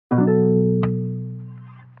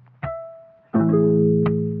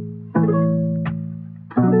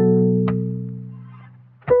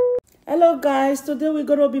guys, today we're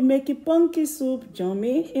gonna be making pumpkin soup. Join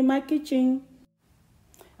me in my kitchen.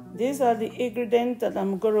 These are the ingredients that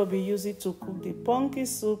I'm gonna be using to cook the pumpkin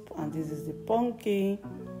soup, and this is the pumpkin,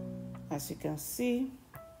 as you can see.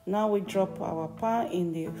 Now we drop our pan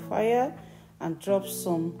in the fire and drop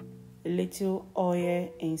some little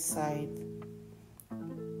oil inside.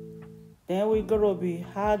 Then we're gonna be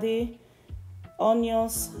adding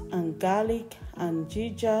onions and garlic and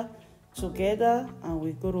ginger together, and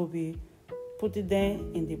we're gonna be putting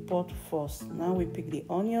them in the pot first. Now we pick the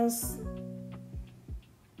onions.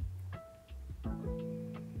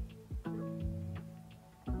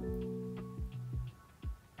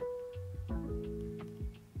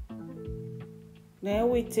 Then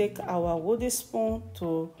we take our wooden spoon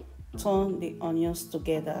to turn the onions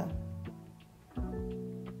together,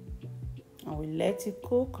 and we let it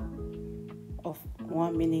cook of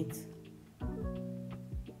 1 minute.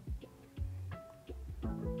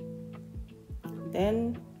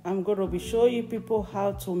 Then I'm going to be showing you people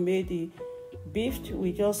how to make the beef.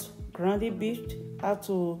 We just grind the beef, how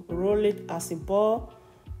to roll it as a ball.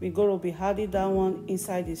 We're going to be adding that one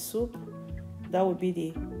inside the soup. That will be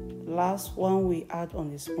the last one we add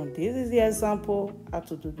on the spoon. This is the example how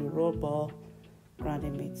to do the roll ball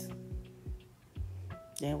grinding meat.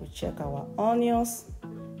 Then we check our onions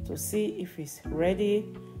to see if it's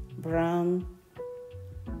ready, brown.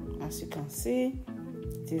 As you can see,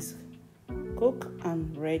 it is cooked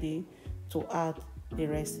and ready to add the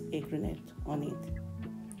rest ingredient on it.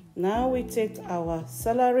 Now we take our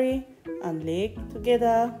celery and leg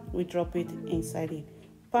together. We drop it inside the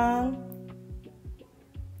pan.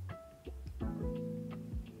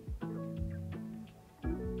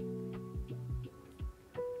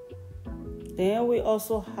 Then we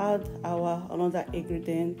also add our another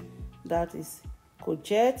ingredient, that is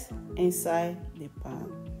courgette, inside the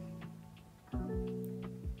pan.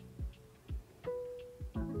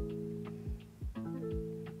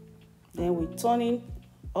 Then we turn it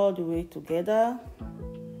all the way together.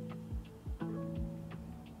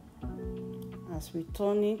 As we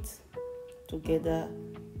turn it together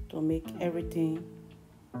to make everything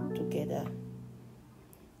together.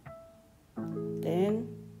 Then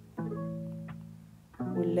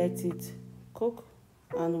we let it cook,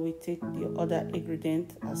 and we take the other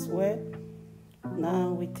ingredient as well. Now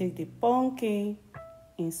we take the pumpkin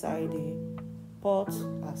inside the pot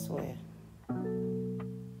as well.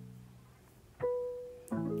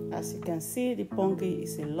 As you can see, the pumpkin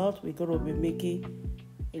is a lot. We're going to be making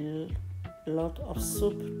a lot of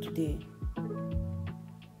soup today.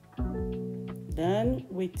 Then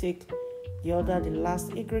we take the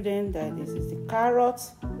last ingredient, that is the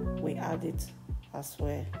carrots. We add it as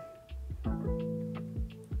well.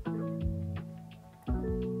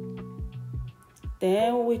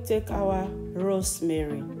 Then we take our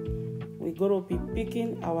rosemary. We're going to be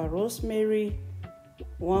picking our rosemary.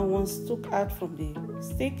 One stuck out from the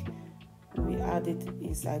stick. We add it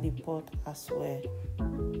inside the pot as well.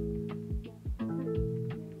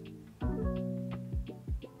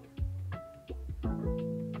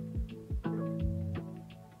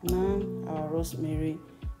 Now our rosemary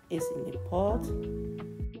is in the pot.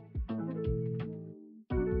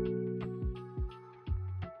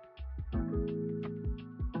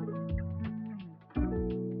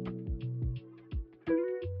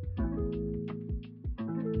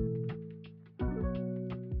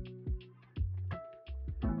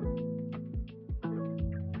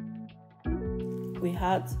 We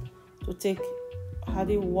had to take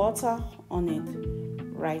adding water on it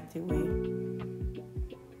right away.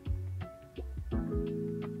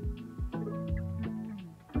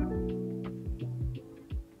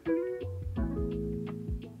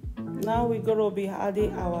 Now we're going to be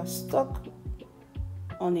adding our stock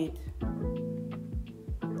on it.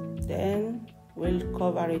 Then we'll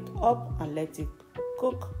cover it up and let it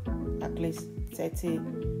cook at least 30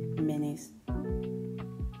 minutes.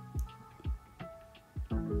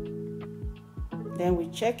 Then we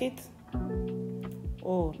check it.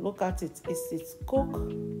 Oh, look at it. It's cooked,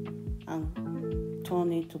 and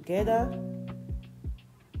turn it together.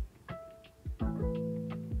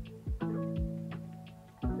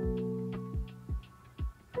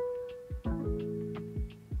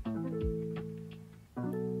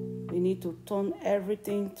 We need to turn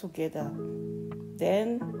everything together.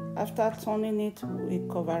 Then after turning it, we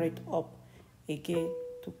cover it up again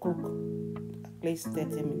to cook at least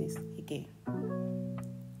 30 minutes again.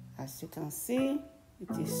 As you can see,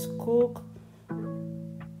 it is cooked.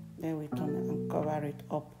 Then we turn it and cover it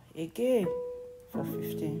up again for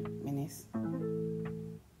 15 minutes.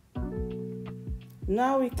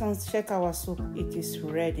 Now we can check our soup. It is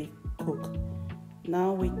ready cooked.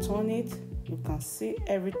 Now we turn it You can see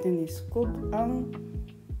everything is cooked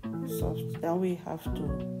and soft. Then we have to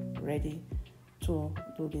ready to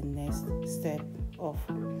do the next step of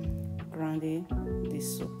grinding the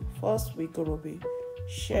soup. First, we're going to be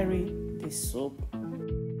sharing the soup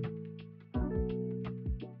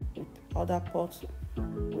with other pot.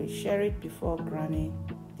 We share it before grinding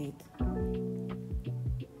it.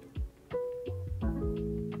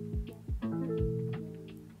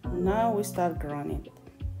 Now we start grinding.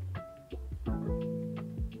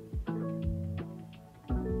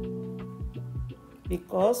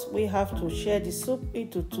 Because we have to share the soup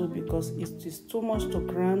into two because it is too much to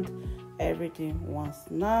grind everything once.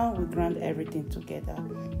 Now we grind everything together.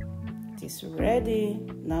 It is ready.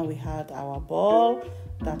 Now we had our ball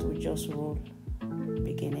that we just rolled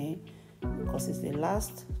beginning because it's the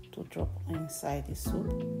last to drop inside the soup.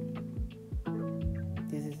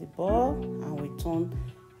 This is the ball and we turn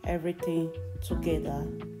everything together.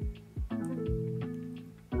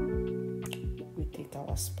 We take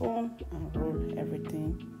our spoon and roll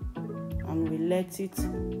everything and we let it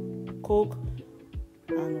cook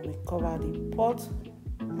and we cover the pot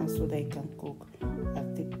and so they can cook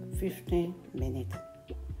at the 15 minutes.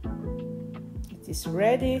 It is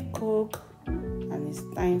ready, cook, and it's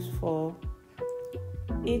time for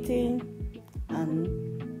eating.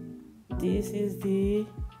 And this is the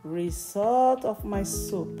result of my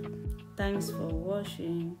soup. Thanks for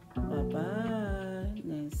watching. Bye bye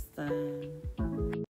next time.